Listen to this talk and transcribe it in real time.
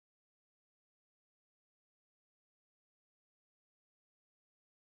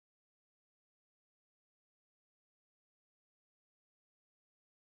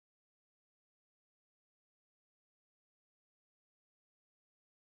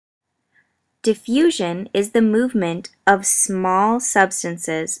Diffusion is the movement of small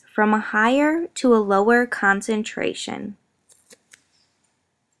substances from a higher to a lower concentration.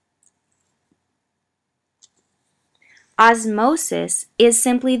 Osmosis is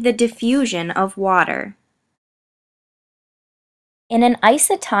simply the diffusion of water. In an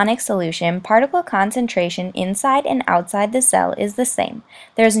isotonic solution, particle concentration inside and outside the cell is the same.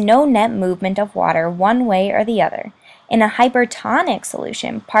 There is no net movement of water one way or the other. In a hypertonic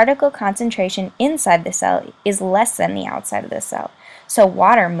solution, particle concentration inside the cell is less than the outside of the cell, so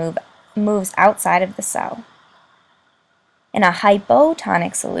water moves outside of the cell. In a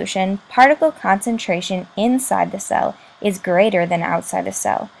hypotonic solution, particle concentration inside the cell is greater than outside the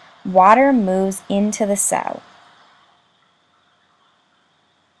cell. Water moves into the cell.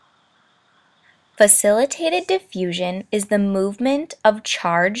 Facilitated diffusion is the movement of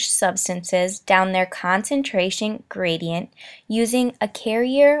charged substances down their concentration gradient using a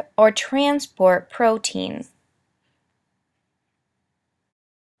carrier or transport protein.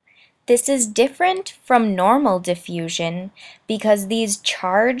 This is different from normal diffusion because these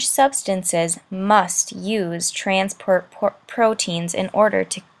charged substances must use transport proteins in order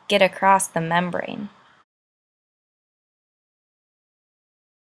to get across the membrane.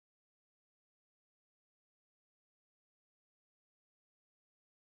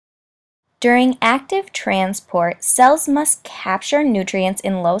 During active transport, cells must capture nutrients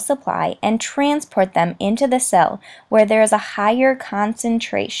in low supply and transport them into the cell where there is a higher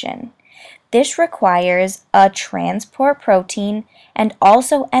concentration. This requires a transport protein and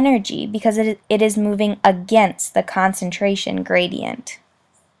also energy because it is moving against the concentration gradient.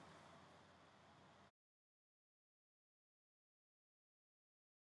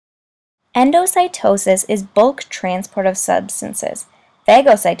 Endocytosis is bulk transport of substances.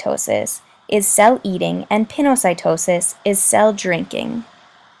 Phagocytosis is cell eating, and pinocytosis is cell drinking.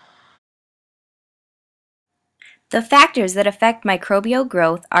 The factors that affect microbial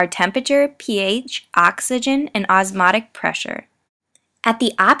growth are temperature, pH, oxygen, and osmotic pressure. At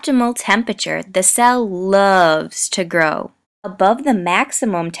the optimal temperature, the cell loves to grow. Above the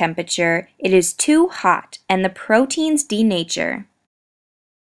maximum temperature, it is too hot and the proteins denature.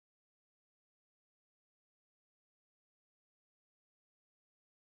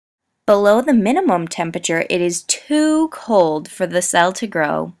 Below the minimum temperature, it is too cold for the cell to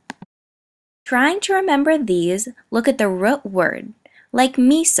grow. Trying to remember these, look at the root word. Like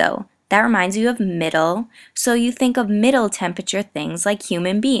meso, that reminds you of middle, so you think of middle temperature things like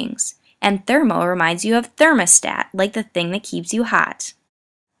human beings. And thermo reminds you of thermostat, like the thing that keeps you hot.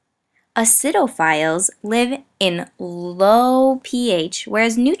 Acidophiles live in low pH,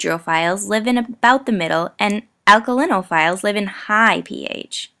 whereas neutrophiles live in about the middle, and alkalinophiles live in high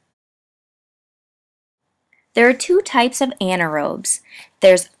pH. There are two types of anaerobes.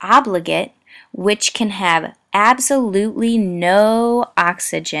 There's obligate, which can have absolutely no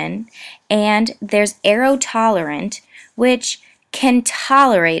oxygen, and there's aerotolerant, which can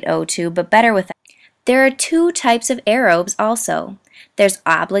tolerate O2 but better without. There are two types of aerobes also. There's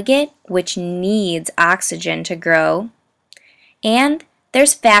obligate, which needs oxygen to grow, and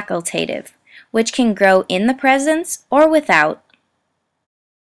there's facultative, which can grow in the presence or without.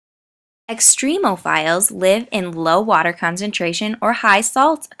 Extremophiles live in low water concentration or high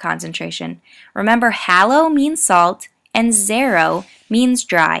salt concentration. Remember, hallow means salt and xero means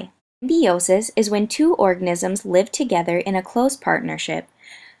dry. Symbiosis is when two organisms live together in a close partnership.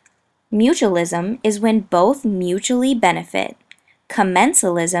 Mutualism is when both mutually benefit.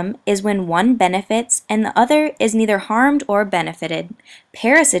 Commensalism is when one benefits and the other is neither harmed or benefited.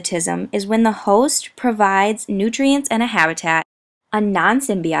 Parasitism is when the host provides nutrients and a habitat. A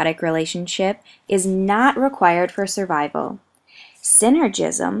non-symbiotic relationship is not required for survival.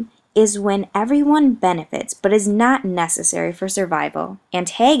 Synergism is when everyone benefits but is not necessary for survival.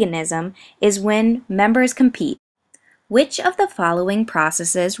 Antagonism is when members compete. Which of the following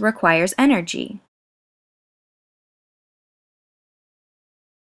processes requires energy?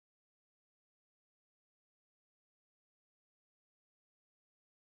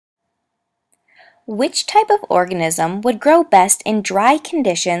 Which type of organism would grow best in dry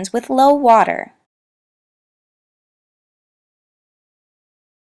conditions with low water?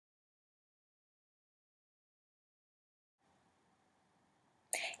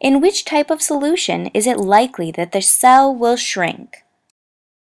 In which type of solution is it likely that the cell will shrink?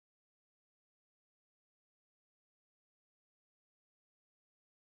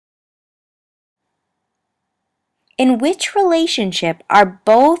 In which relationship are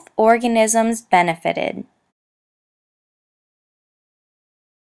both organisms benefited?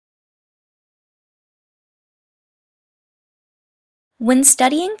 When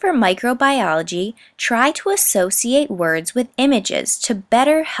studying for microbiology, try to associate words with images to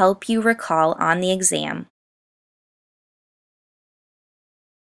better help you recall on the exam.